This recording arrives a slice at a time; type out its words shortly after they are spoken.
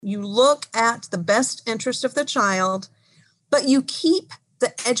You look at the best interest of the child, but you keep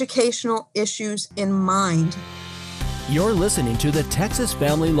the educational issues in mind. You're listening to the Texas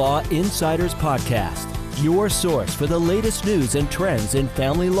Family Law Insiders Podcast, your source for the latest news and trends in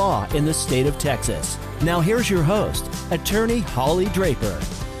family law in the state of Texas. Now here's your host, Attorney Holly Draper.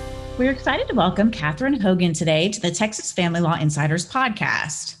 We're excited to welcome Catherine Hogan today to the Texas Family Law Insiders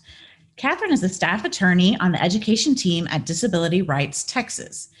Podcast. Catherine is the staff attorney on the education team at Disability Rights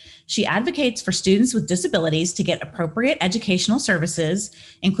Texas. She advocates for students with disabilities to get appropriate educational services,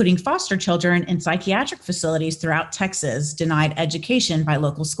 including foster children in psychiatric facilities throughout Texas denied education by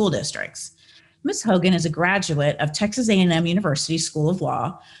local school districts. Ms. Hogan is a graduate of Texas A&M University School of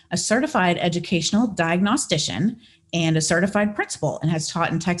Law, a certified educational diagnostician, and a certified principal, and has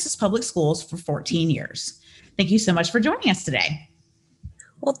taught in Texas public schools for 14 years. Thank you so much for joining us today.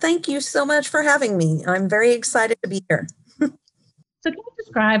 Well, thank you so much for having me. I'm very excited to be here. So can you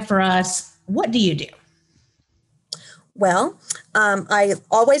describe for us, what do you do? Well, I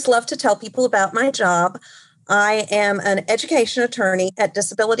always love to tell people about my job. I am an education attorney at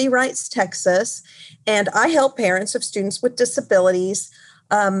Disability Rights Texas, and I help parents of students with disabilities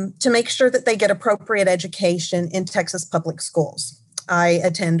to make sure that they get appropriate education in Texas public schools. I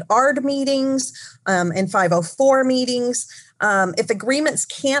attend ARD meetings and 504 meetings. If agreements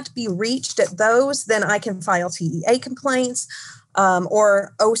can't be reached at those, then I can file TEA complaints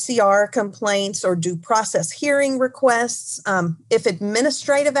or OCR complaints or due process hearing requests. If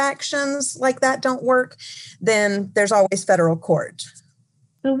administrative actions like that don't work, then there's always federal court.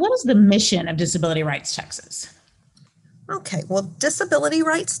 So what is the mission of Disability Rights Texas? Okay, well, Disability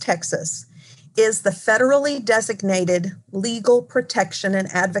Rights Texas is the federally designated legal protection and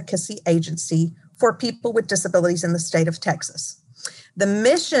advocacy agency for people with disabilities in the state of Texas. The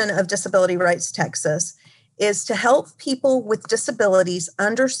mission of Disability Rights Texas is to help people with disabilities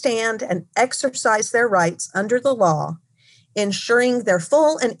understand and exercise their rights under the law, ensuring their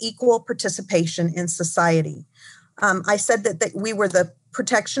full and equal participation in society. I said that we were the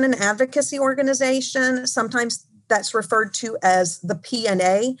protection and advocacy organization. Sometimes that's referred to as the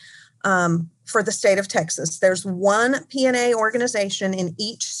P&A for the state of Texas. There's one P&A organization in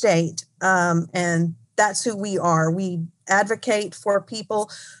each state, and that's who we are. We advocate for people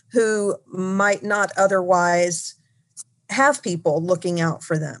who might not otherwise have people looking out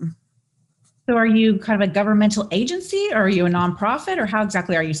for them. So are you kind of a governmental agency, or are you a nonprofit, or how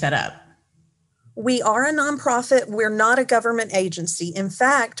exactly are you set up? We are a nonprofit. We're not a government agency. In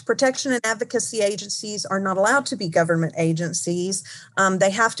fact, protection and advocacy agencies are not allowed to be government agencies.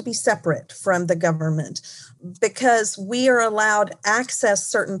 They have to be separate from the government because we are allowed access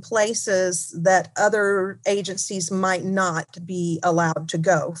certain places that other agencies might not be allowed to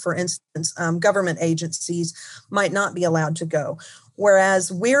go. For instance, government agencies might not be allowed to go. Whereas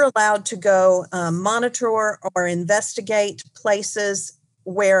we're allowed to go monitor or investigate places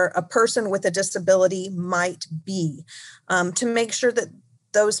where a person with a disability might be, to make sure that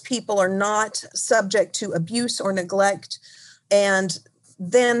those people are not subject to abuse or neglect. And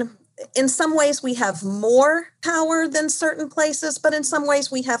then in some ways we have more power than certain places, but in some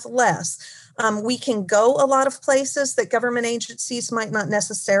ways we have less. We can go a lot of places that government agencies might not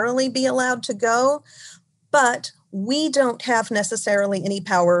necessarily be allowed to go, but we don't have necessarily any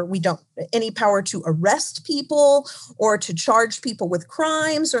power. We don't any power to arrest people or to charge people with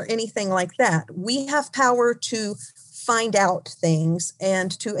crimes or anything like that. We have power to find out things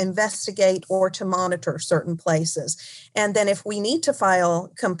and to investigate or to monitor certain places. And then if we need to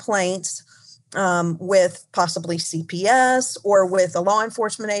file complaints with possibly CPS or with a law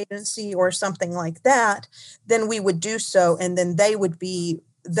enforcement agency or something like that, then we would do so. And then they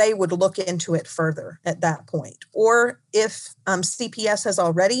would look into it further at that point. Or if CPS has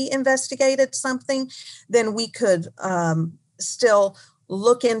already investigated something, then we could still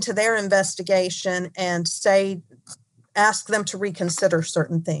look into their investigation and ask them to reconsider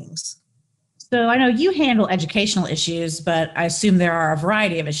certain things. So I know you handle educational issues, but I assume there are a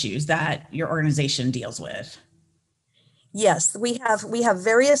variety of issues that your organization deals with. Yes, we have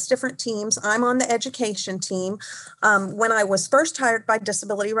various different teams. I'm on the education team. When I was first hired by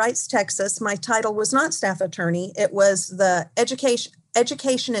Disability Rights Texas, my title was not staff attorney. It was the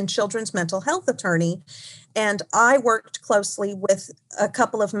education and children's mental health attorney. And I worked closely with a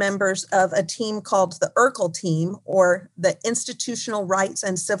couple of members of a team called the IRCL team, or the Institutional Rights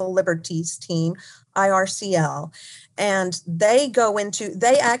and Civil Liberties team, IRCL. And they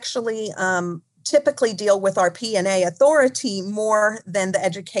actually typically deal with our P&A authority more than the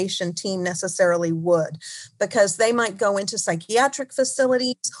education team necessarily would, because they might go into psychiatric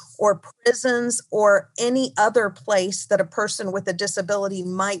facilities or prisons or any other place that a person with a disability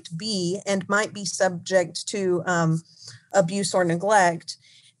might be and might be subject to abuse or neglect.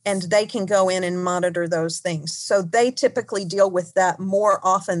 And they can go in and monitor those things. So they typically deal with that more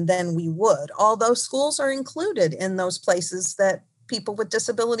often than we would, although schools are included in those places that people with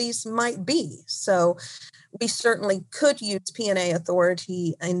disabilities might be. So we certainly could use P&A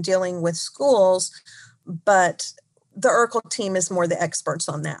authority in dealing with schools, but the IRCL team is more the experts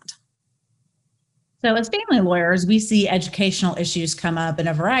on that. So as family lawyers, we see educational issues come up in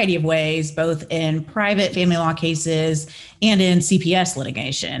a variety of ways, both in private family law cases and in CPS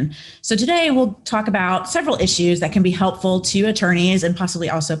litigation. So today we'll talk about several issues that can be helpful to attorneys and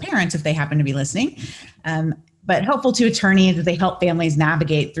possibly also parents if they happen to be listening, but helpful to attorneys as they help families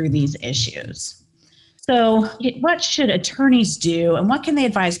navigate through these issues. So what should attorneys do and what can they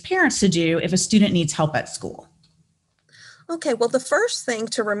advise parents to do if a student needs help at school? Okay, well, the first thing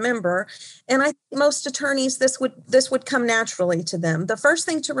to remember, and I think most attorneys, this would come naturally to them. The first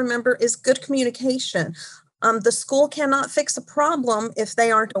thing to remember is good communication. The school cannot fix a problem if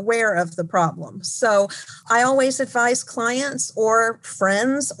they aren't aware of the problem. So I always advise clients or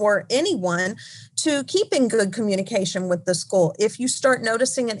friends or anyone to keep in good communication with the school. If you start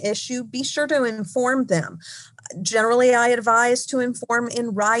noticing an issue, be sure to inform them. Generally, I advise to inform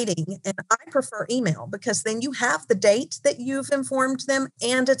in writing, and I prefer email because then you have the date that you've informed them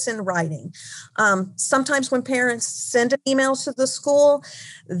and it's in writing. Sometimes when parents send an email to the school,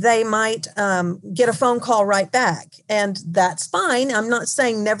 they might get a phone call right back, and that's fine. I'm not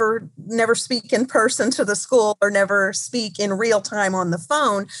saying never speak in person to the school or never speak in real time on the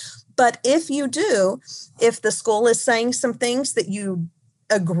phone. But if you do, if the school is saying some things that you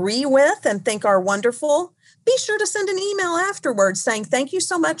agree with and think are wonderful, be sure to send an email afterwards saying, thank you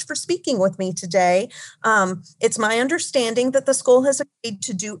so much for speaking with me today. It's my understanding that the school has agreed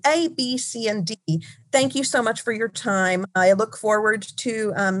to do A, B, C, and D. Thank you so much for your time. I look forward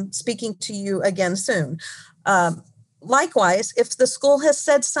to speaking to you again soon. Likewise, if the school has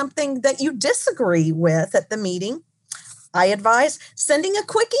said something that you disagree with at the meeting, I advise sending a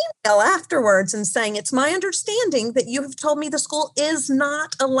quick email afterwards and saying, it's my understanding that you have told me the school is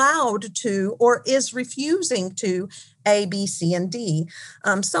not allowed to or is refusing to A, B, C, and D,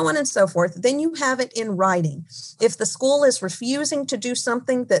 so on and so forth. Then you have it in writing. If the school is refusing to do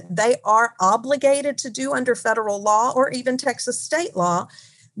something that they are obligated to do under federal law or even Texas state law,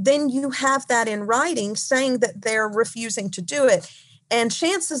 then you have that in writing saying that they're refusing to do it. And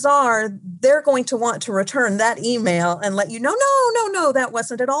chances are they're going to want to return that email and let you know, no, that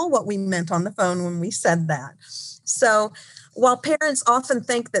wasn't at all what we meant on the phone when we said that. So while parents often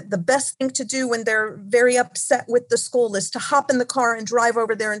think that the best thing to do when they're very upset with the school is to hop in the car and drive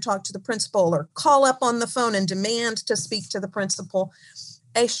over there and talk to the principal or call up on the phone and demand to speak to the principal,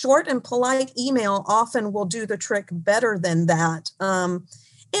 a short and polite email often will do the trick better than that.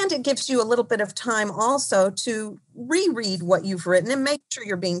 And it gives you a little bit of time also to reread what you've written and make sure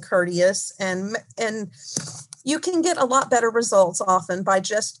you're being courteous. And you can get a lot better results often by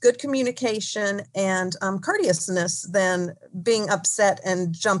just good communication and courteousness than being upset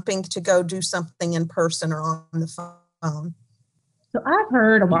and jumping to go do something in person or on the phone. So I've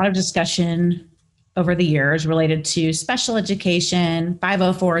heard a lot of discussion over the years related to special education,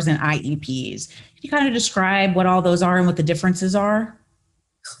 504s, and IEPs. Can you kind of describe what all those are and what the differences are?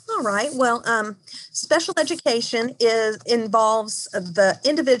 All right. Well, special education involves the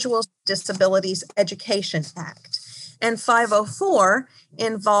Individuals with Disabilities Education Act, and 504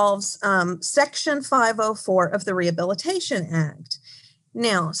 involves Section 504 of the Rehabilitation Act.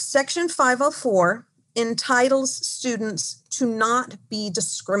 Now, Section 504 entitles students to not be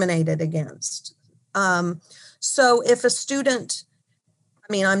discriminated against. So if a student,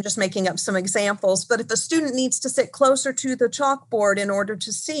 I'm just making up some examples, but if a student needs to sit closer to the chalkboard in order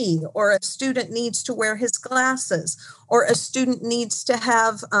to see, or a student needs to wear his glasses, or a student needs to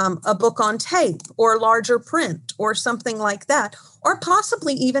have a book on tape or larger print or something like that, or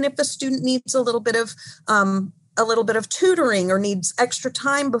possibly even if a student needs a little bit of tutoring or needs extra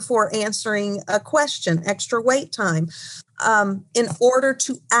time before answering a question, extra wait time, in order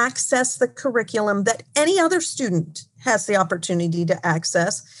to access the curriculum that any other student has the opportunity to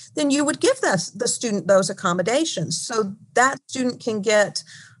access, then you would give the student those accommodations so that student can get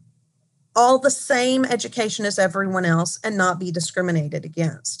all the same education as everyone else and not be discriminated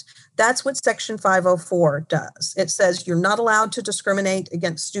against. That's what Section 504 does. It says you're not allowed to discriminate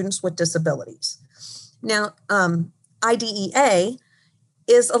against students with disabilities. Now, IDEA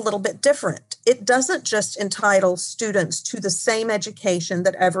is a little bit different. it doesn't just entitle students to the same education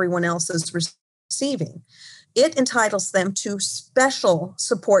that everyone else is receiving. It entitles them to special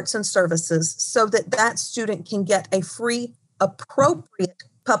supports and services so that that student can get a free, appropriate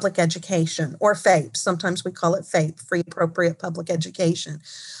public education, or FAPE. Sometimes we call it FAPE, free, appropriate public education.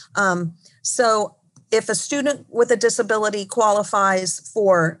 So if a student with a disability qualifies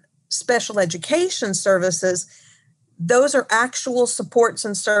for special education services, those are actual supports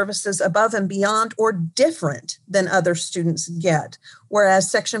and services above and beyond or different than other students get. Whereas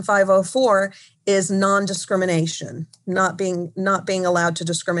Section 504 is non-discrimination, not being allowed to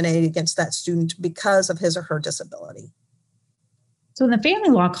discriminate against that student because of his or her disability. So in the family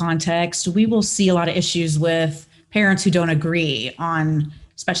law context, we will see a lot of issues with parents who don't agree on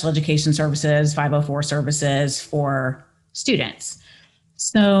special education services, 504 services for students.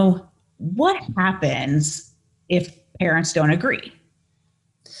 So what happens if parents don't agree?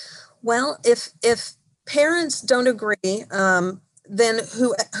 Well, if parents don't agree, then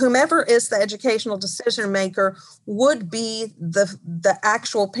whomever is the educational decision maker would be the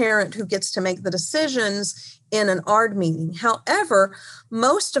actual parent who gets to make the decisions in an ARD meeting. However,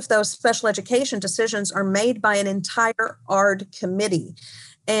 most of those special education decisions are made by an entire ARD committee.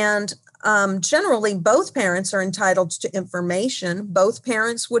 And generally, both parents are entitled to information. Both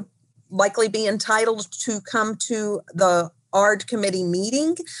parents would likely be entitled to come to the ARD committee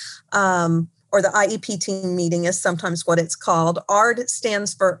meeting, or the IEP team meeting is sometimes what it's called. ARD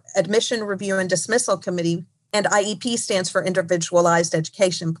stands for Admission, Review, and Dismissal Committee, and IEP stands for Individualized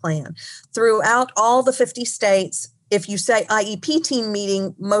Education Plan. Throughout all the 50 states, if you say IEP team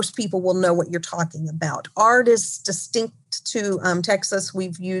meeting, most people will know what you're talking about. ARD is distinct to Texas.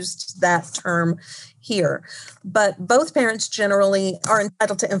 We've used that term here. But both parents generally are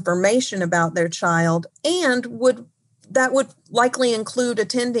entitled to information about their child, and that would likely include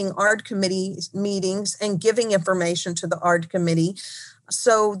attending ARD committee meetings and giving information to the ARD committee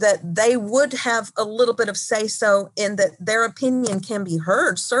so that they would have a little bit of say-so in that their opinion can be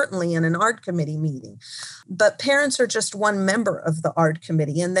heard, certainly in an ARD committee meeting. But parents are just one member of the ARD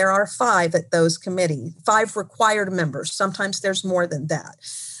committee, and there are 5 at those committees, 5 required members. Sometimes there's more than that.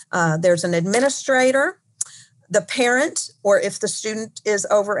 There's an administrator, the parent, or if the student is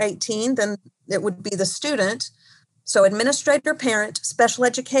over 18, then it would be the student. So administrator, parent, special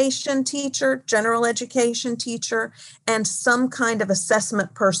education teacher, general education teacher, and some kind of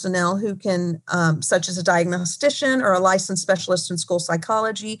assessment personnel who can, such as a diagnostician or a licensed specialist in school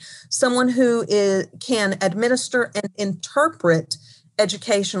psychology, someone who can administer and interpret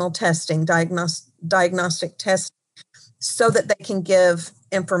educational testing, diagnostic testing, so that they can give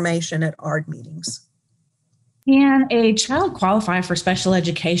information at ARD meetings. Can a child qualify for special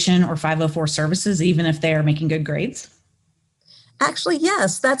education or 504 services even if they are making good grades? Actually,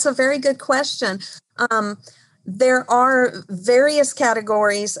 yes, that's a very good question. There are various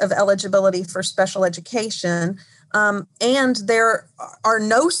categories of eligibility for special education, and there are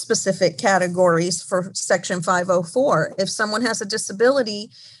no specific categories for Section 504. If someone has a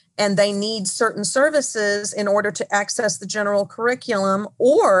disability and they need certain services in order to access the general curriculum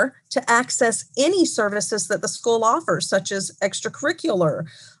or to access any services that the school offers, such as extracurricular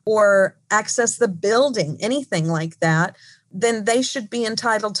or access the building, anything like that, then they should be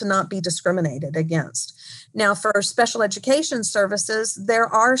entitled to not be discriminated against. Now, for special education services, there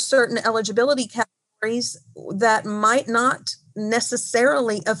are certain eligibility categories that might not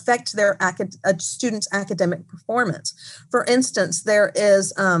necessarily affect their student's academic performance. For instance, there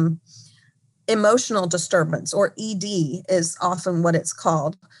is emotional disturbance, or ED is often what it's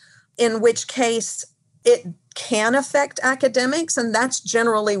called, in which case it can affect academics, and that's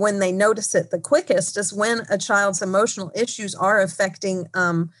generally when they notice it the quickest, is when a child's emotional issues are affecting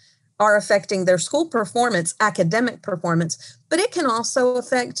their school performance, academic performance, but it can also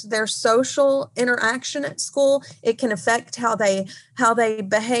affect their social interaction at school. It can affect how they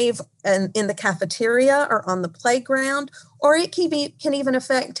behave in the cafeteria or on the playground, or it can even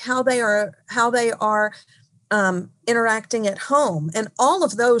affect how they are interacting at home. And all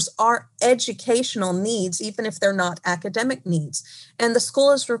of those are educational needs, even if they're not academic needs. And the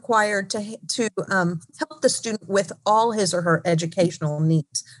school is required to help the student with all his or her educational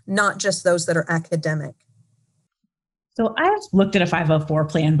needs, not just those that are academic. So I've looked at a 504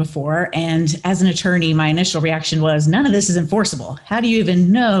 plan before, and as an attorney, my initial reaction was, none of this is enforceable. How do you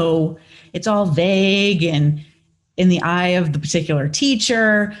even know? It's all vague and in the eye of the particular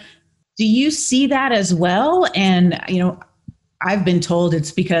teacher. Do you see that as well? And, I've been told it's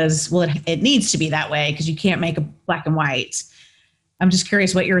because, well, it needs to be that way because you can't make a black and white. I'm just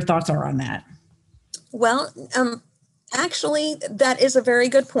curious what your thoughts are on that. Well, Actually, that is a very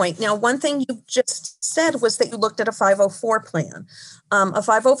good point. Now, one thing you just said was that you looked at a 504 plan. A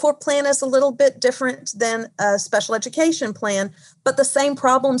 504 plan is a little bit different than a special education plan, but the same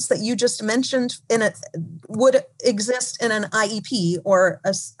problems that you just mentioned in it would exist in an IEP or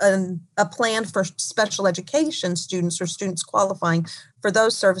a plan for special education students or students qualifying for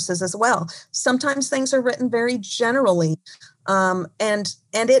those services as well. Sometimes things are written very generally. And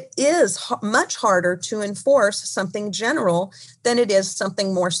it is much harder to enforce something general than it is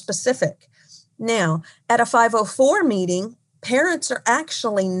something more specific. Now, at a 504 meeting, parents are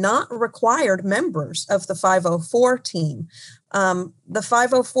actually not required members of the 504 team. The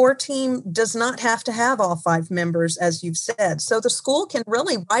 504 team does not have to have all 5 members, as you've said. So the school can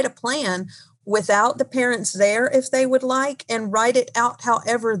really write a plan without the parents there if they would like, and write it out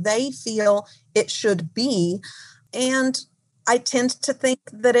however they feel it should be. And I tend to think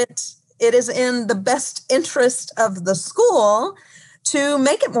that it is in the best interest of the school to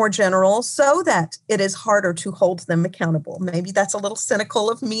make it more general so that it is harder to hold them accountable. Maybe that's a little cynical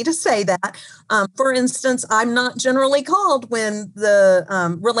of me to say that. For instance, I'm not generally called when the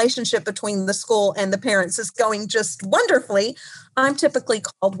relationship between the school and the parents is going just wonderfully. I'm typically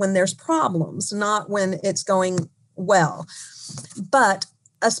called when there's problems, not when it's going well. But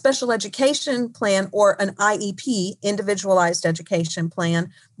a special education plan or an IEP, individualized education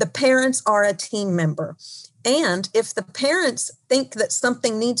plan, the parents are a team member. And if the parents think that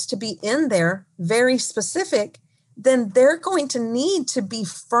something needs to be in there, very specific, then they're going to need to be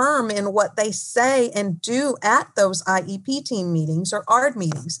firm in what they say and do at those IEP team meetings or ARD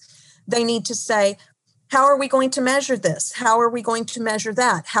meetings. They need to say, how are we going to measure this? How are we going to measure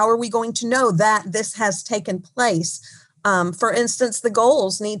that? How are we going to know that this has taken place? For instance, the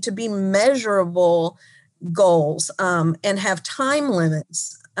goals need to be measurable goals and have time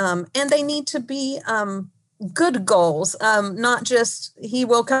limits. And they need to be good goals, not just he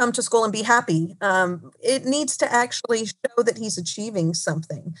will come to school and be happy. It needs to actually show that he's achieving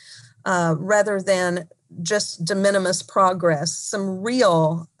something rather than just de minimis progress, some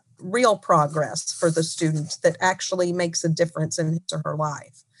real progress for the student that actually makes a difference in his or her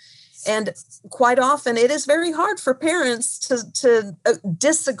life. And quite often it is very hard for parents to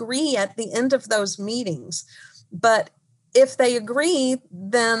disagree at the end of those meetings. But if they agree,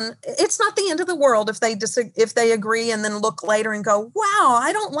 then it's not the end of the world if they agree and then look later and go, wow,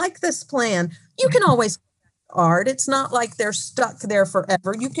 I don't like this plan. You can always go back to ARD. It's not like they're stuck there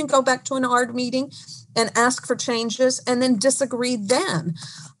forever. You can go back to an ARD meeting and ask for changes and then disagree then.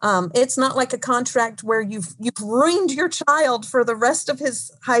 It's not like a contract where you've ruined your child for the rest of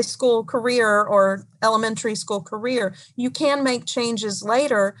his high school career or elementary school career. You can make changes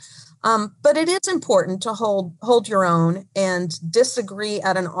later, but it is important to hold your own and disagree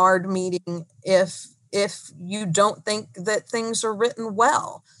at an ARD meeting if you don't think that things are written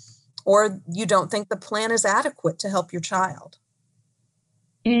well or you don't think the plan is adequate to help your child.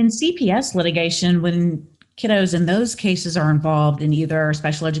 In CPS litigation, when kiddos in those cases are involved in either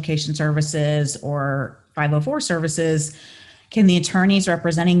special education services or 504 services, can the attorneys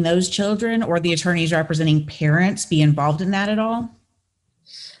representing those children or the attorneys representing parents be involved in that at all?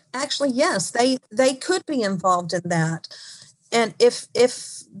 Actually, yes, they could be involved in that. And if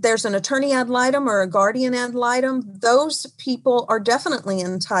there's an attorney ad litem or a guardian ad litem, those people are definitely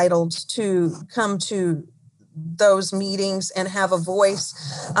entitled to come to those meetings and have a voice.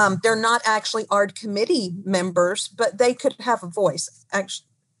 They're not actually ARD committee members, but they could have a voice. Actually,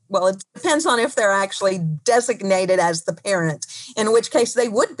 well, it depends on if they're actually designated as the parent, in which case they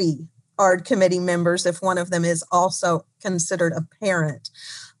would be ARD committee members if one of them is also considered a parent.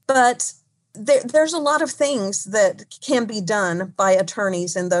 But there's a lot of things that can be done by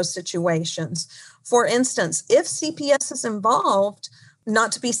attorneys in those situations. For instance, if CPS is involved,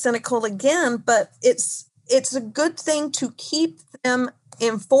 not to be cynical again, but it's a good thing to keep them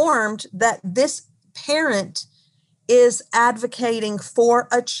informed that this parent is advocating for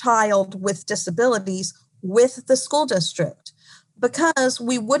a child with disabilities with the school district, because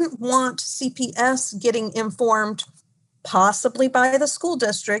we wouldn't want CPS getting informed possibly by the school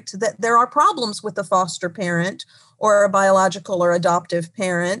district that there are problems with a foster parent or a biological or adoptive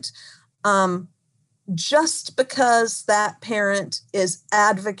parent, just because that parent is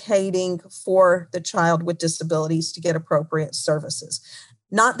advocating for the child with disabilities to get appropriate services.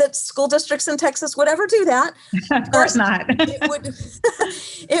 Not that school districts in Texas would ever do that. Of course not.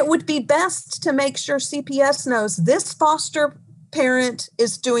 It would be best to make sure CPS knows this foster parent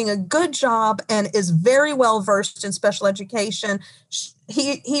is doing a good job and is very well versed in special education.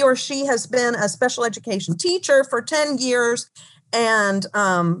 He or she has been a special education teacher for 10 years and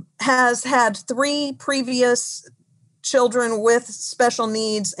has had 3 previous children with special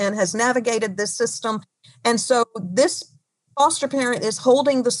needs and has navigated this system. And so this foster parent is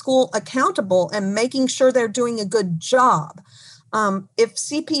holding the school accountable and making sure they're doing a good job. If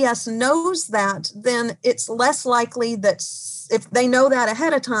CPS knows that, then it's less likely that if they know that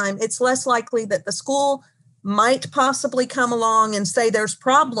ahead of time, it's less likely that the school might possibly come along and say there's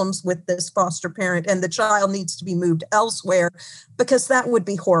problems with this foster parent and the child needs to be moved elsewhere, because that would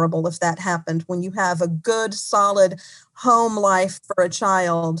be horrible if that happened when you have a good, solid home life for a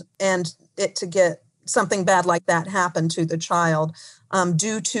child and it to get something bad like that happen to the child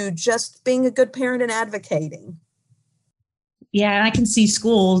due to just being a good parent and advocating. Yeah, and I can see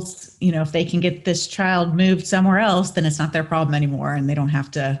schools, if they can get this child moved somewhere else, then it's not their problem anymore and they don't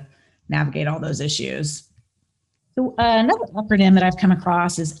have to navigate all those issues. So another acronym that I've come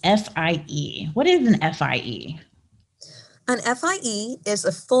across is FIE. What is an FIE? An FIE is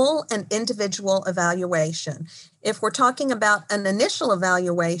a full and individual evaluation. If we're talking about an initial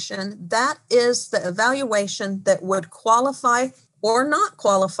evaluation, that is the evaluation that would qualify or not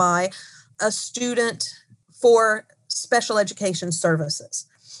qualify a student for special education services.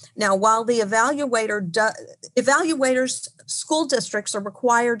 Now, while the evaluators, school districts are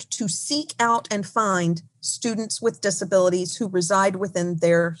required to seek out and find students with disabilities who reside within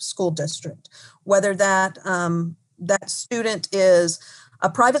their school district, whether that student is a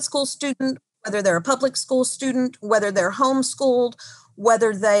private school student, whether they're a public school student, whether they're homeschooled,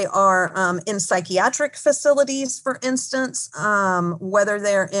 whether they are in psychiatric facilities, for instance, whether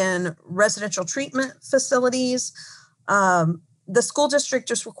they're in residential treatment facilities. The school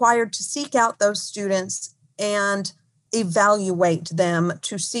district is required to seek out those students and evaluate them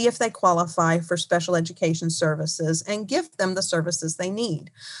to see if they qualify for special education services and give them the services they need.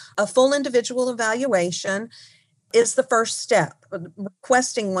 A full individual evaluation is the first step.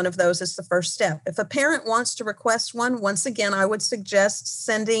 Requesting one of those is the first step. If a parent wants to request one, once again, I would suggest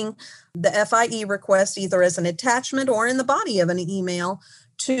sending the FIE request either as an attachment or in the body of an email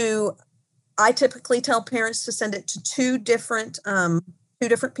to, I typically tell parents to send it to two different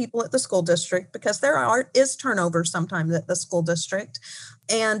people at the school district, because there is turnover sometimes at the school district.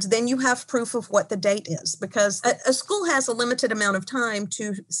 And then you have proof of what the date is, because a school has a limited amount of time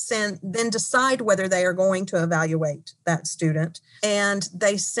to then decide whether they are going to evaluate that student. And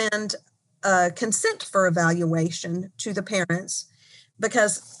they send a consent for evaluation to the parents,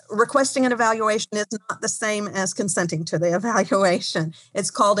 because requesting an evaluation is not the same as consenting to the evaluation. It's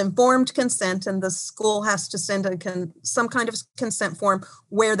called informed consent, and the school has to send some kind of consent form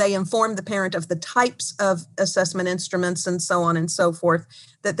where they inform the parent of the types of assessment instruments and so on and so forth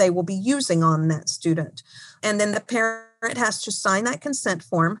that they will be using on that student. And then the parent has to sign that consent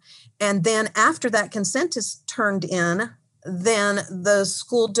form. And then after that consent is turned in, then the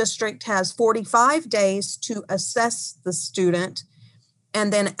school district has 45 days to assess the student.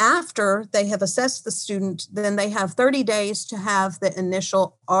 And then after they have assessed the student, then they have 30 days to have the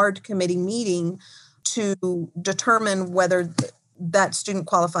initial ARD committee meeting to determine whether that student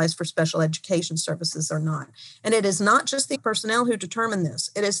qualifies for special education services or not. And it is not just the personnel who determine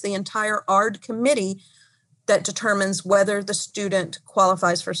this. It is the entire ARD committee that determines whether the student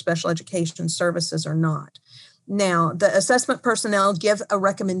qualifies for special education services or not. Now, the assessment personnel give a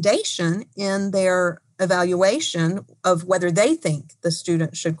recommendation in their evaluation of whether they think the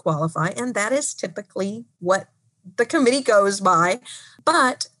student should qualify, and that is typically what the committee goes by.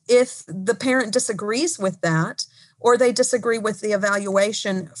 But if the parent disagrees with that, or they disagree with the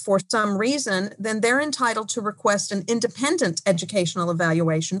evaluation for some reason, then they're entitled to request an independent educational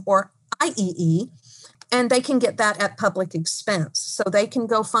evaluation, or IEE, and they can get that at public expense. So they can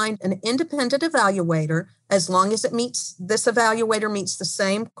go find an independent evaluator, as long as this evaluator meets the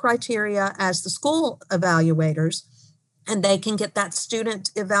same criteria as the school evaluators, and they can get that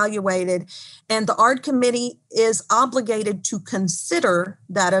student evaluated. And the ARD committee is obligated to consider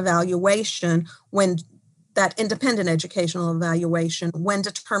that evaluation, when that independent educational evaluation, when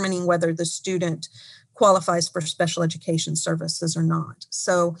determining whether the student qualifies for special education services or not.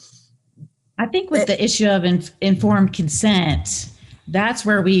 So I think with the issue of informed consent, that's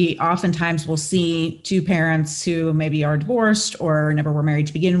where we oftentimes will see two parents who maybe are divorced or never were married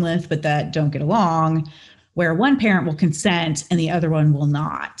to begin with, but that don't get along, where one parent will consent and the other one will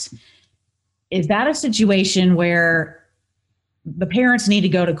not. Is that a situation where the parents need to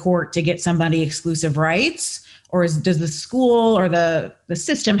go to court to get somebody exclusive rights, or does the school or the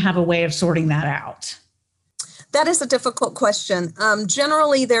system have a way of sorting that out? That is a difficult question.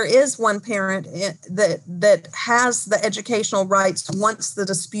 Generally, there is one parent that has the educational rights once the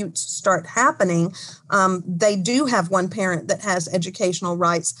disputes start happening. They do have one parent that has educational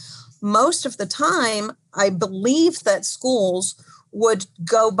rights. Most of the time, I believe that schools would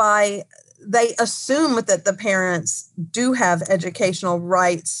go by, they assume that the parents do have educational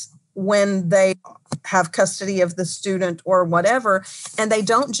rights when they have custody of the student or whatever, and they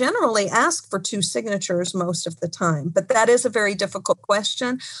don't generally ask for two signatures most of the time. But that is a very difficult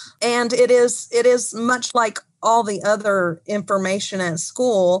question, and it is much like all the other information at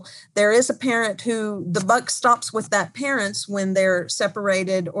school. There is a parent who the buck stops with that parent when they're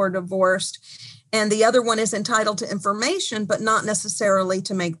separated or divorced, and the other one is entitled to information, but not necessarily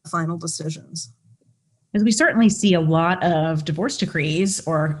to make the final decisions. Because we certainly see a lot of divorce decrees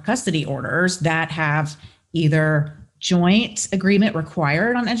or custody orders that have either joint agreement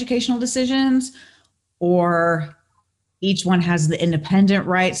required on educational decisions, or each one has the independent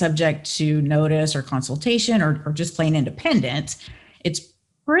right subject to notice or consultation, or just plain independent. It's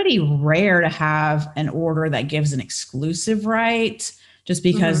pretty rare to have an order that gives an exclusive right, just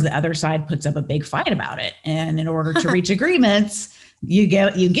because the other side puts up a big fight about it. And in order to reach agreements, you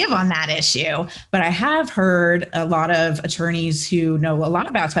give on that issue. But I have heard a lot of attorneys who know a lot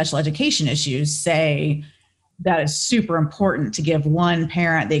about special education issues say that it's super important to give one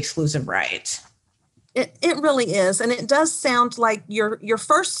parent the exclusive right. It really is. And it does sound like your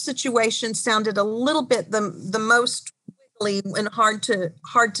first situation sounded a little bit the most wiggly and hard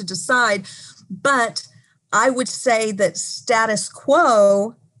to decide. But I would say that status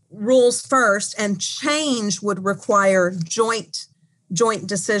quo rules first, and change would require joint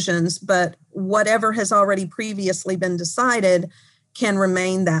decisions, but whatever has already previously been decided can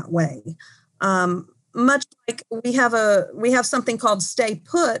remain that way. Much like we have something called stay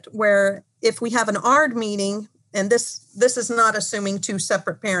put, where if we have an ARD meeting, and this is not assuming two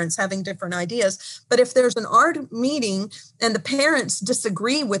separate parents having different ideas, but if there's an ARD meeting and the parents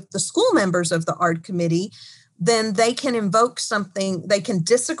disagree with the school members of the ARD committee, then they can invoke something, they can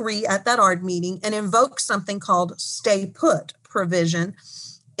disagree at that ARD meeting and invoke something called stay put provision,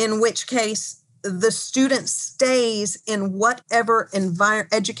 in which case the student stays in whatever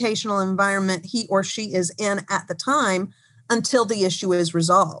educational environment he or she is in at the time until the issue is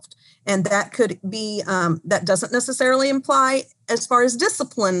resolved. And that could be, that doesn't necessarily imply as far as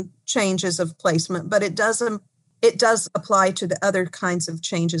discipline changes of placement, but it does apply to the other kinds of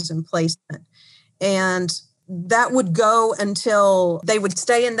changes in placement. And that would go until they would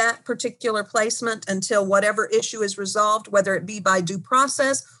stay in that particular placement until whatever issue is resolved, whether it be by due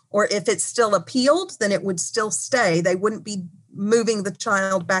process or if it's still appealed, then it would still stay. They wouldn't be moving the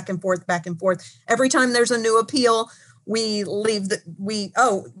child back and forth. Every time there's a new appeal, we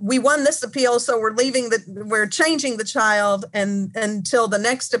won this appeal, so we're changing the child and until the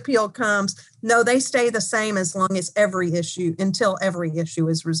next appeal comes. No, they stay the same as long as until every issue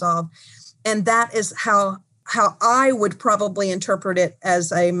is resolved. And that is how I would probably interpret it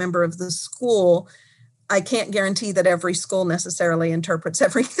as a member of the school. I can't guarantee that every school necessarily interprets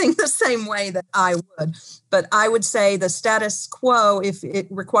everything the same way that I would, but I would say the status quo, if it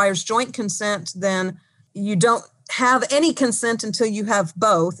requires joint consent, then you don't have any consent until you have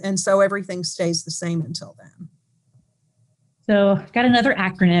both. And so everything stays the same until then. So got another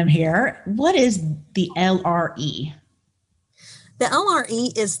acronym here. What is the LRE? The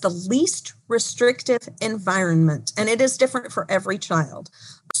LRE is the least restrictive environment, and it is different for every child.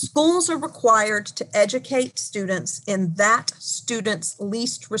 Schools are required to educate students in that student's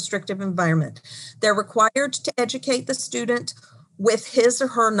least restrictive environment. They're required to educate the student with his or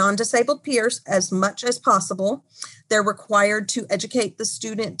her non-disabled peers as much as possible. They're required to educate the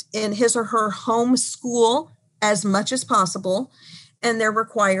student in his or her home school as much as possible. And they're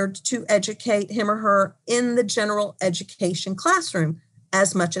required to educate him or her in the general education classroom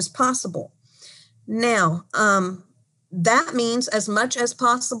as much as possible. Now, that means as much as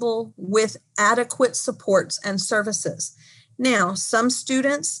possible with adequate supports and services. Now, some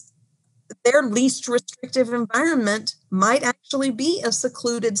students, their least restrictive environment might actually be a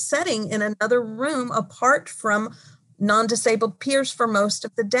secluded setting in another room apart from non-disabled peers for most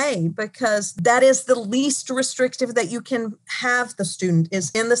of the day, because that is the least restrictive that you can have the student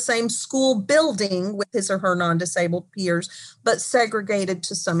is in the same school building with his or her non-disabled peers, but segregated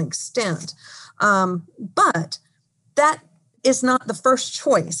to some extent. But that is not the first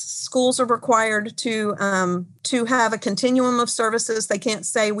choice. Schools are required to have a continuum of services. They can't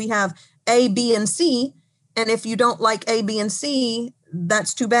say we have A, B, and C, and if you don't like A, B, and C,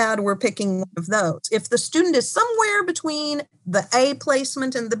 that's too bad, we're picking one of those. If the student is somewhere between the A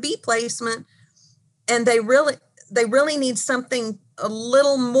placement and the B placement, and they really need something a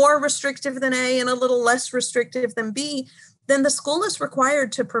little more restrictive than A and a little less restrictive than B, then the school is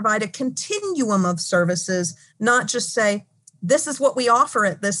required to provide a continuum of services, not just say, this is what we offer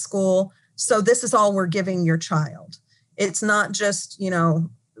at this school, So this is all we're giving your child. It's not just,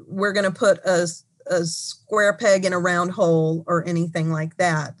 we're going to put a square peg in a round hole or anything like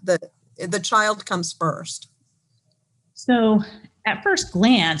that. The child comes first. So at first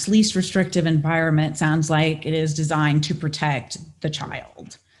glance, least restrictive environment sounds like it is designed to protect the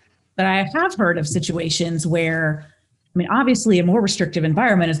child. But I have heard of situations where, obviously a more restrictive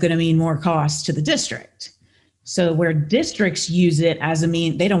environment is going to mean more cost to the district. So where districts use it as a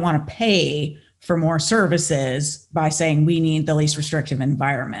mean, they don't want to pay for more services by saying we need the least restrictive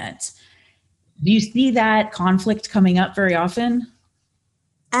environment. Do you see that conflict coming up very often?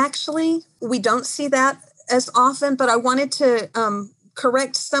 Actually, we don't see that as often, but I wanted to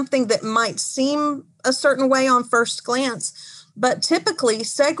correct something that might seem a certain way on first glance. But typically,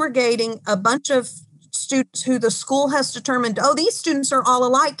 segregating a bunch of students who the school has determined, these students are all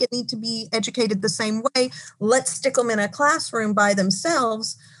alike and need to be educated the same way, let's stick them in a classroom by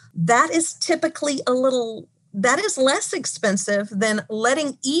themselves, that is typically that is less expensive than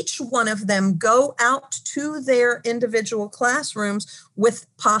letting each one of them go out to their individual classrooms with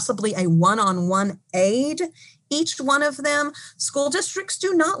possibly a one-on-one aide. Each one of them, school districts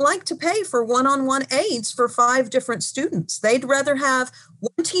do not like to pay for one-on-one aides for 5 different students. They'd rather have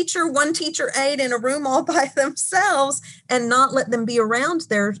one teacher aide in a room all by themselves and not let them be around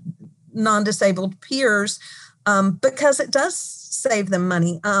their non-disabled peers because it does save them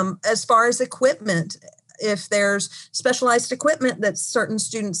money. As far as equipment, if there's specialized equipment that certain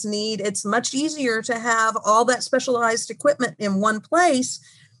students need, it's much easier to have all that specialized equipment in one place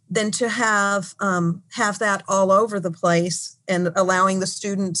than to have that all over the place, and allowing the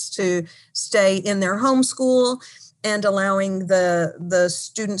students to stay in their home school and allowing the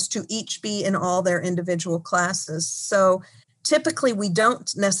students to each be in all their individual classes. So typically we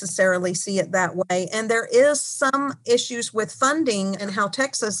don't necessarily see it that way. And there is some issues with funding and how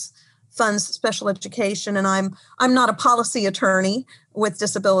Texas funds special education. And I'm not a policy attorney with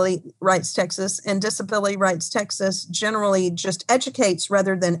Disability Rights Texas, and Disability Rights Texas generally just educates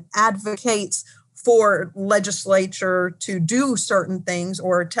rather than advocates for legislature to do certain things,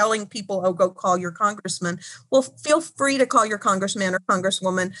 or telling people, go call your congressman. Well, feel free to call your congressman or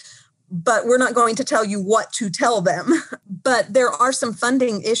congresswoman, but we're not going to tell you what to tell them. But there are some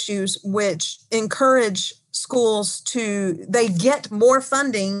funding issues which encourage schools they get more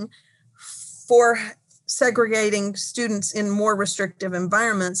funding for segregating students in more restrictive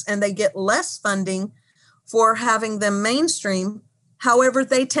environments, and they get less funding for having them mainstream. However,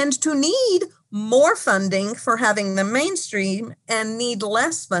 they tend to need more funding for having them mainstream and need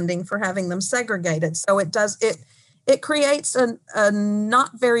less funding for having them segregated. So it creates a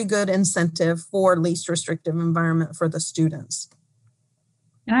not very good incentive for least restrictive environment for the students.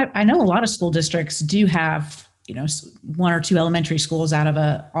 And I know a lot of school districts do have, 1 or 2 elementary schools out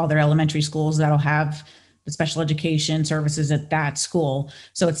of all their elementary schools that'll have the special education services at that school.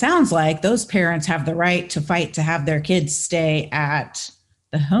 So it sounds like those parents have the right to fight to have their kids stay at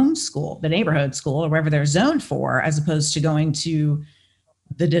the home school, the neighborhood school, or wherever they're zoned for, as opposed to going to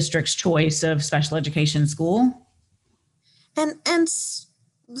the district's choice of special education school. And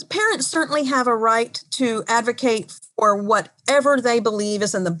parents certainly have a right to advocate for whatever they believe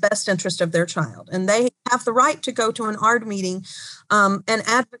is in the best interest of their child. And they have the right to go to an ARD meeting and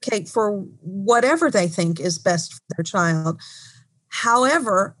advocate for whatever they think is best for their child.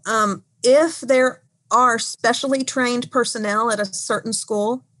 However, if there are specially trained personnel at a certain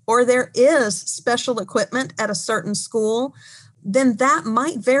school, or there is special equipment at a certain school, then that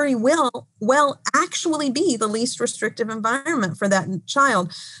might very well actually be the least restrictive environment for that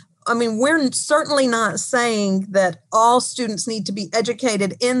child. We're certainly not saying that all students need to be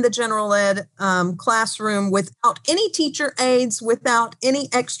educated in the general ed classroom without any teacher aides, without any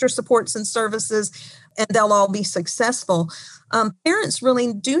extra supports and services, and they'll all be successful. Parents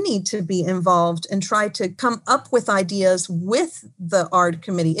really do need to be involved and try to come up with ideas with the ARD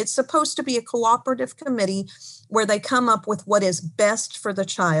committee. It's supposed to be a cooperative committee where they come up with what is best for the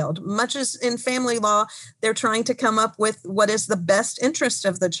child. Much as in family law, they're trying to come up with what is the best interest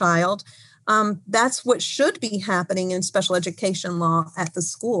of the child. That's what should be happening in special education law at the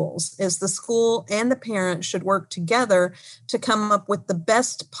schools, is the school and the parent should work together to come up with the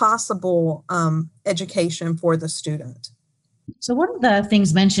best possible education for the student. So one of the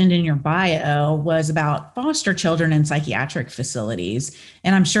things mentioned in your bio was about foster children in psychiatric facilities.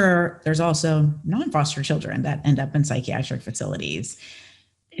 And I'm sure there's also non-foster children that end up in psychiatric facilities.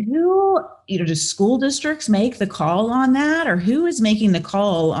 Do school districts make the call on that? Or who is making the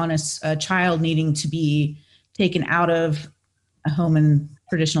call on a child needing to be taken out of a home and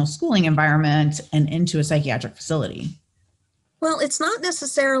traditional schooling environment and into a psychiatric facility? Well, it's not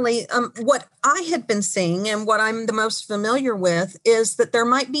necessarily what I had been seeing, and what I'm the most familiar with is that there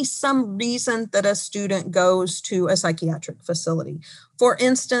might be some reason that a student goes to a psychiatric facility. For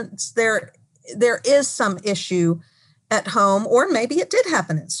instance, there is some issue at home, or maybe it did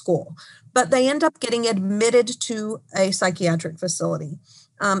happen at school, but they end up getting admitted to a psychiatric facility.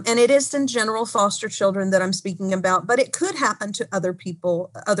 And it is in general foster children that I'm speaking about, but it could happen to other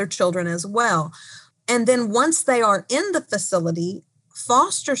people, other children as well. And then once they are in the facility,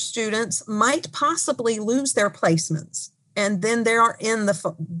 foster students might possibly lose their placements. And then they are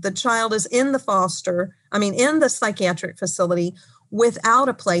the child is in the psychiatric facility without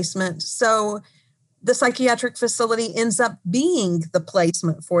a placement. So the psychiatric facility ends up being the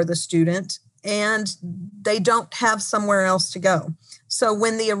placement for the student, and they don't have somewhere else to go. So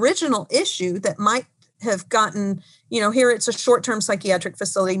when the original issue that might have gotten, here it's a short-term psychiatric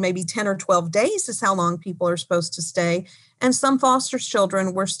facility, maybe 10 or 12 days is how long people are supposed to stay. And some foster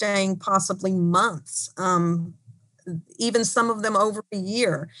children were staying possibly months, even some of them over a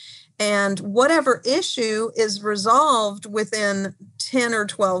year. And whatever issue is resolved within 10 or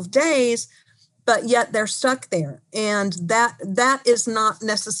 12 days, but yet they're stuck there. And that is not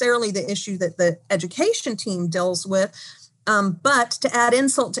necessarily the issue that the education team deals with. But to add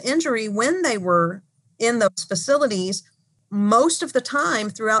insult to injury, when they were in those facilities, most of the time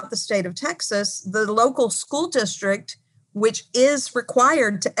throughout the state of Texas, the local school district, which is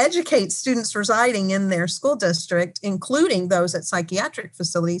required to educate students residing in their school district, including those at psychiatric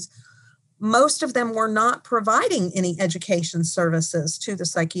facilities, most of them were not providing any education services to the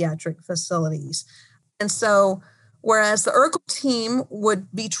psychiatric facilities. And so, whereas the Urkel team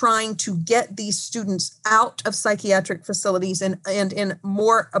would be trying to get these students out of psychiatric facilities and in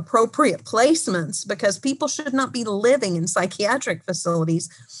more appropriate placements, because people should not be living in psychiatric facilities,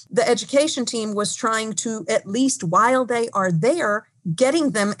 the education team was trying to, at least while they are there,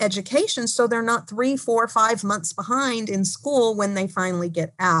 getting them education so they're not 3, 4, 5 months behind in school when they finally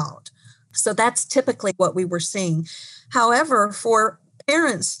get out. So that's typically what we were seeing. However, for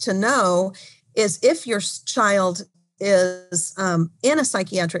parents to know is if your child is in a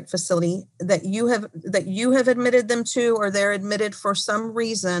psychiatric facility that you have admitted them to, or they're admitted for some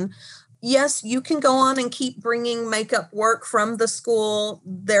reason, yes, you can go on and keep bringing makeup work from the school,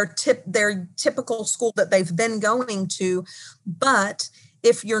 their typical school that they've been going to. But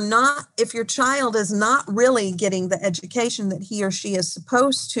if your child is not really getting the education that he or she is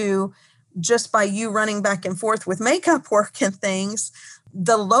supposed to, just by you running back and forth with makeup work and things,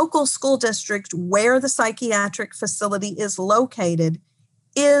 the local school district where the psychiatric facility is located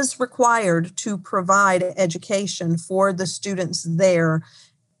is required to provide education for the students there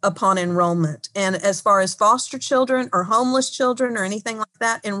upon enrollment. And as far as foster children or homeless children or anything like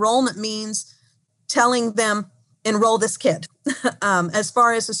that, enrollment means telling them, enroll this kid. As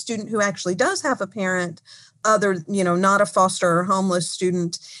far as a student who actually does have a parent, not a foster or homeless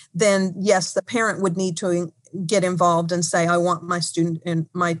student, then yes, the parent would need to get involved and say, I want my student and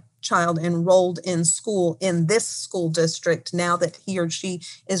my child enrolled in school in this school district now that he or she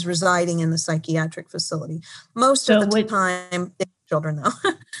is residing in the psychiatric facility. Most of the time, it's children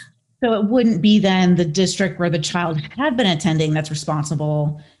though. So it wouldn't be then the district where the child had been attending that's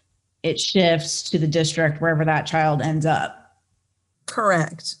responsible. It shifts to the district wherever that child ends up.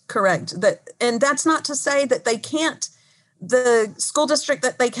 Correct. And that's not to say that they can't. The school district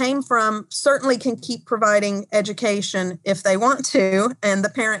that they came from certainly can keep providing education if they want to, and the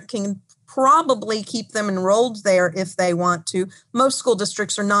parent can probably keep them enrolled there if they want to. Most school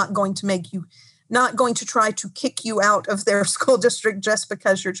districts are not going to try to kick you out of their school district just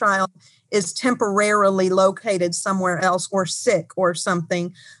because your child is temporarily located somewhere else or sick or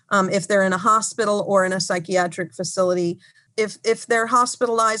something. If they're in a hospital or in a psychiatric facility, if they're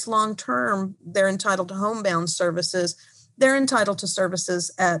hospitalized long-term, they're entitled to homebound services. They're entitled to services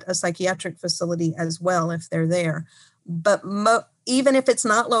at a psychiatric facility as well if they're there. But even if it's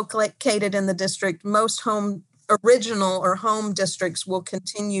not located in the district, most original or home districts will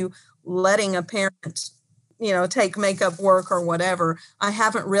continue letting a parent, take makeup work or whatever. I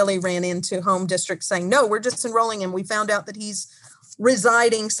haven't really ran into home districts saying, no, we're just enrolling him. We found out that he's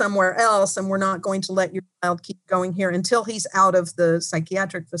residing somewhere else and we're not going to let your child keep going here until he's out of the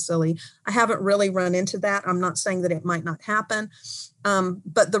psychiatric facility. I haven't really run into that. I'm not saying that it might not happen.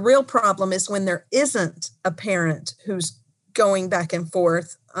 But the real problem is when there isn't a parent who's going back and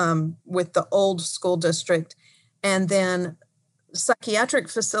forth with the old school district. And then psychiatric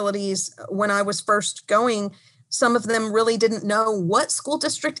facilities, when I was first going, some of them really didn't know what school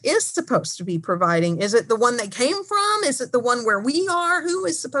district is supposed to be providing. Is it the one they came from? Is it the one where we are? Who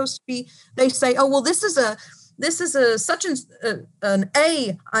is supposed to be? They say, oh, well, this is this is an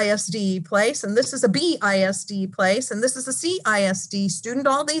A ISD place, and this is a B ISD place, and this is a C ISD student.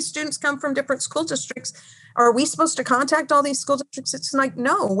 All these students come from different school districts. Are we supposed to contact all these school districts? It's like,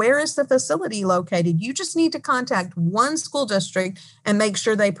 no, where is the facility located? You just need to contact one school district and make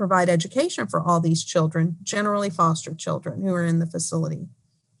sure they provide education for all these children, generally foster children who are in the facility.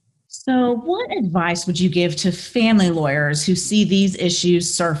 So what advice would you give to family lawyers who see these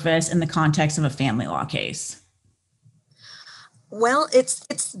issues surface in the context of a family law case? Well,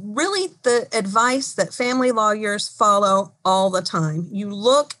 it's really the advice that family lawyers follow all the time. You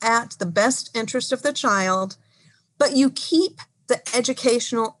look at the best interest of the child, but you keep the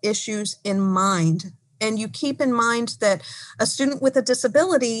educational issues in mind. And you keep in mind that a student with a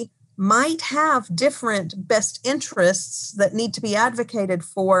disability might have different best interests that need to be advocated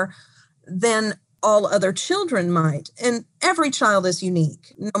for than all other children might. And every child is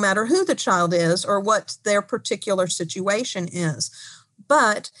unique, no matter who the child is or what their particular situation is.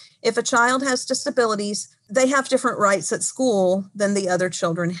 But if a child has disabilities, they have different rights at school than the other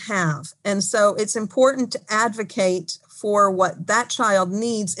children have. And so it's important to advocate for what that child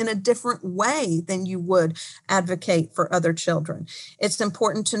needs in a different way than you would advocate for other children. It's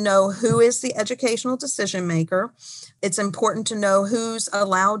important to know who is the educational decision maker. It's important to know who's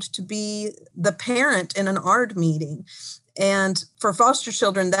allowed to be the parent in an ARD meeting. And for foster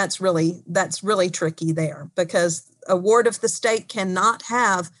children, that's really tricky there, because a ward of the state cannot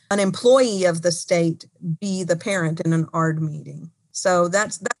have an employee of the state be the parent in an ARD meeting. So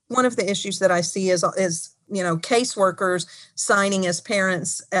that's one of the issues that I see is caseworkers signing as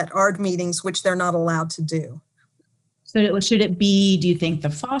parents at ARD meetings, which they're not allowed to do. So should it be, do you think, the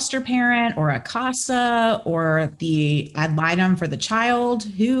foster parent or a CASA or the ad litem for the child?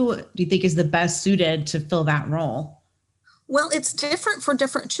 Who do you think is the best suited to fill that role? Well, it's different for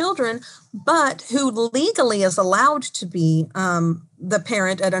different children, but who legally is allowed to be the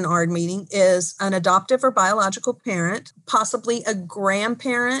parent at an ARD meeting is an adoptive or biological parent, possibly a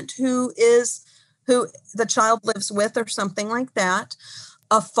grandparent who the child lives with or something like that.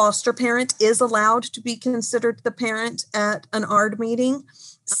 A foster parent is allowed to be considered the parent at an ARD meeting.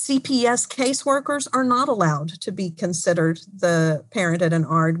 CPS caseworkers are not allowed to be considered the parent at an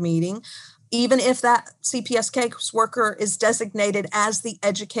ARD meeting, even if that CPS caseworker is designated as the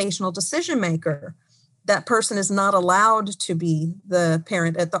educational decision maker. That person is not allowed to be the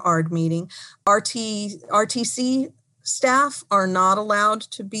parent at the ARD meeting. RTC staff are not allowed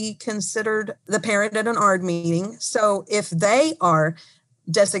to be considered the parent at an ARD meeting. So if they are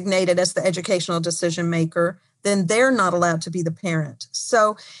designated as the educational decision maker, then they're not allowed to be the parent.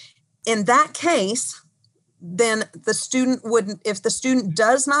 So in that case, then the student wouldn't, if the student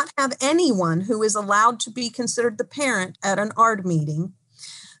does not have anyone who is allowed to be considered the parent at an ARD meeting,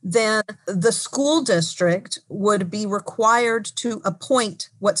 then the school district would be required to appoint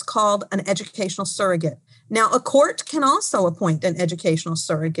what's called an educational surrogate. Now, a court can also appoint an educational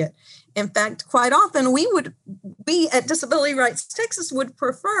surrogate. In fact, quite often we at Disability Rights Texas would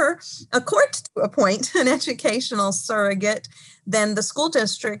prefer a court to appoint an educational surrogate than the school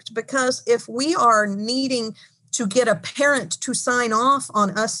district, because if we are needing to get a parent to sign off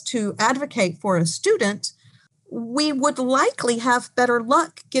on us to advocate for a student, we would likely have better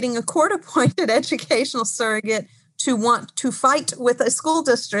luck getting a court-appointed educational surrogate to want to fight with a school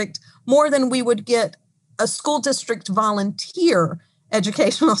district more than we would get a school district volunteer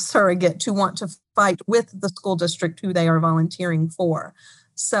educational surrogate to want to fight with the school district who they are volunteering for.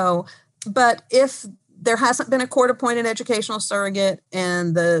 So, but if there hasn't been a court-appointed educational surrogate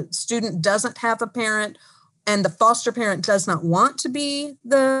and the student doesn't have a parent and the foster parent does not want to be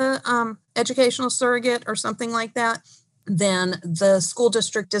the educational surrogate or something like that, then the school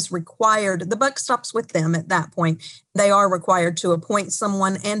district is required, the buck stops with them at that point. They are required to appoint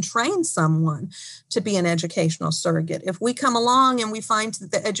someone and train someone to be an educational surrogate. If we come along and we find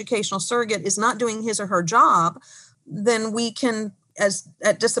that the educational surrogate is not doing his or her job, then we can, as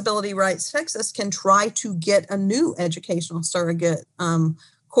at Disability Rights Texas, can try to get a new educational surrogate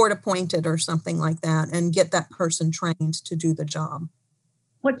court appointed or something like that and get that person trained to do the job.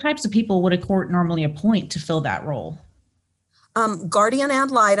 What types of people would a court normally appoint to fill that role? Guardian ad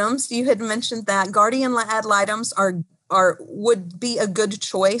litems, you had mentioned that. Guardian ad litems would be a good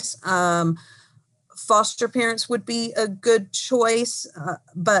choice. Foster parents would be a good choice,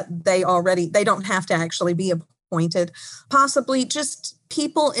 but they don't have to actually be appointed. Possibly just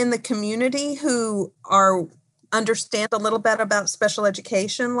people in the community who understand a little bit about special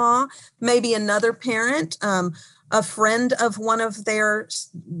education law, maybe another parent, a friend of one of their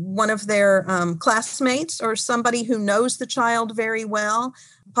classmates, or somebody who knows the child very well.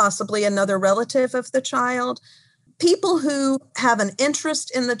 possibly another relative of the child. People who have an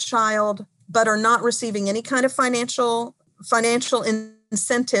interest in the child but are not receiving any kind of financial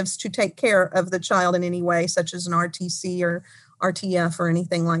incentives to take care of the child in any way, such as an RTC or RTF or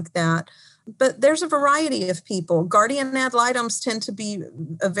anything like that. But there's a variety of people. Guardian ad litems tend to be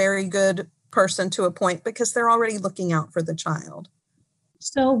a very good person to appoint because they're already looking out for the child.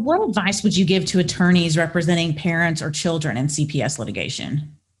 So what advice would you give to attorneys representing parents or children in CPS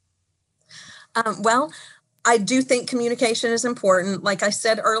litigation? Well, I do think communication is important. Like I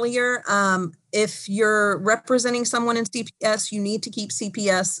said earlier, if you're representing someone in CPS, you need to keep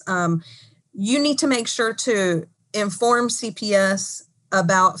CPS. You need to make sure to inform CPS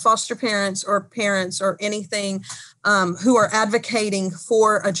about foster parents or anything who are advocating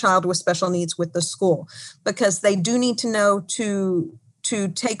for a child with special needs with the school, because they do need to know to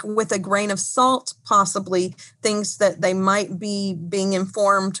take with a grain of salt, possibly things that they might be being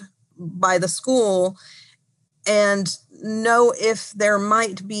informed by the school, and know if there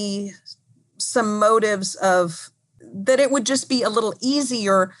might be some motives of that it would just be a little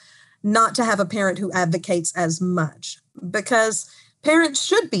easier not to have a parent who advocates as much, because parents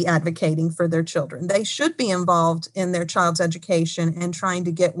should be advocating for their children. They should be involved in their child's education and trying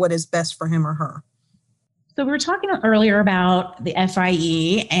to get what is best for him or her. So we were talking earlier about the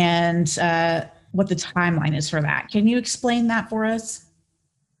FIE and what the timeline is for that. Can you explain that for us?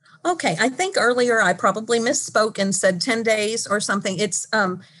 Okay, I think earlier I probably misspoke and said 10 days or something. It's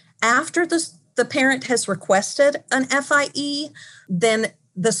after the parent has requested an FIE, then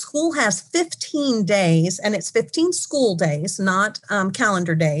the school has 15 days, and it's 15 school days, not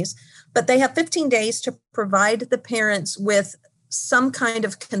calendar days, but they have 15 days to provide the parents with some kind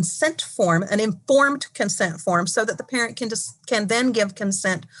of consent form, an informed consent form, so that the parent can then give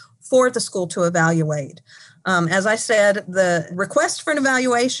consent for the school to evaluate. As I said, the request for an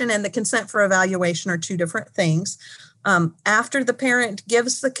evaluation and the consent for evaluation are two different things. After the parent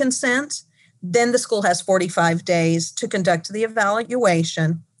gives the consent, then the school has 45 days to conduct the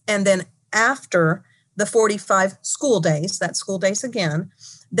evaluation. And then after the 45 school days, that's school days again,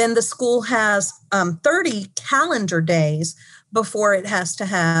 then the school has 30 calendar days before it has to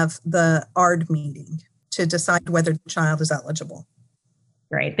have the ARD meeting to decide whether the child is eligible.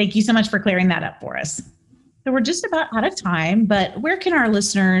 Great. Thank you so much for clearing that up for us. So we're just about out of time, but where can our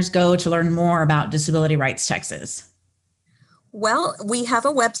listeners go to learn more about Disability Rights Texas? Well, we have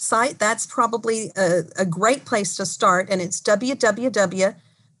a website. That's probably a great place to start, and it's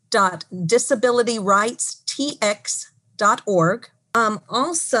www.disabilityrightstx.org.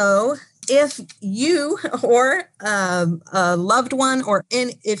 Also, if you or a loved one, or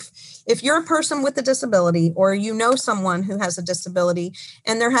if you're a person with a disability, or you know someone who has a disability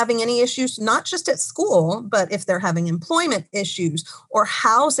and they're having any issues, not just at school, but if they're having employment issues or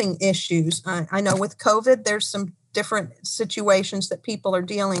housing issues, I know with COVID, there's some different situations that people are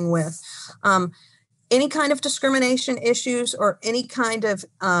dealing with. Any kind of discrimination issues or any kind of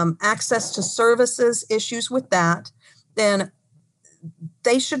access to services issues with that, then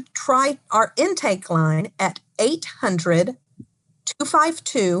they should try our intake line at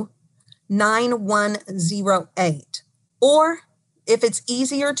 800-252-9108. Or if it's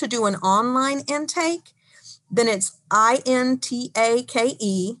easier to do an online intake, then it's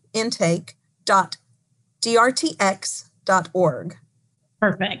INTAKE intake.drtx.org.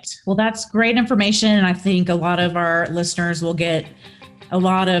 Perfect. Well, that's great information. And I think a lot of our listeners will get a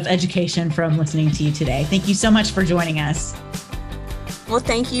lot of education from listening to you today. Thank you so much for joining us. Well,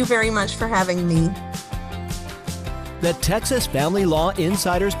 thank you very much for having me. The Texas Family Law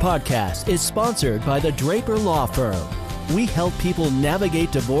Insiders podcast is sponsored by the Draper Law Firm. We help people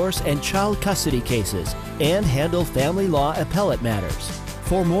navigate divorce and child custody cases and handle family law appellate matters.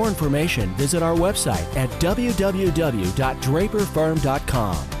 For more information, visit our website at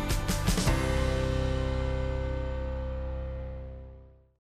www.draperfirm.com.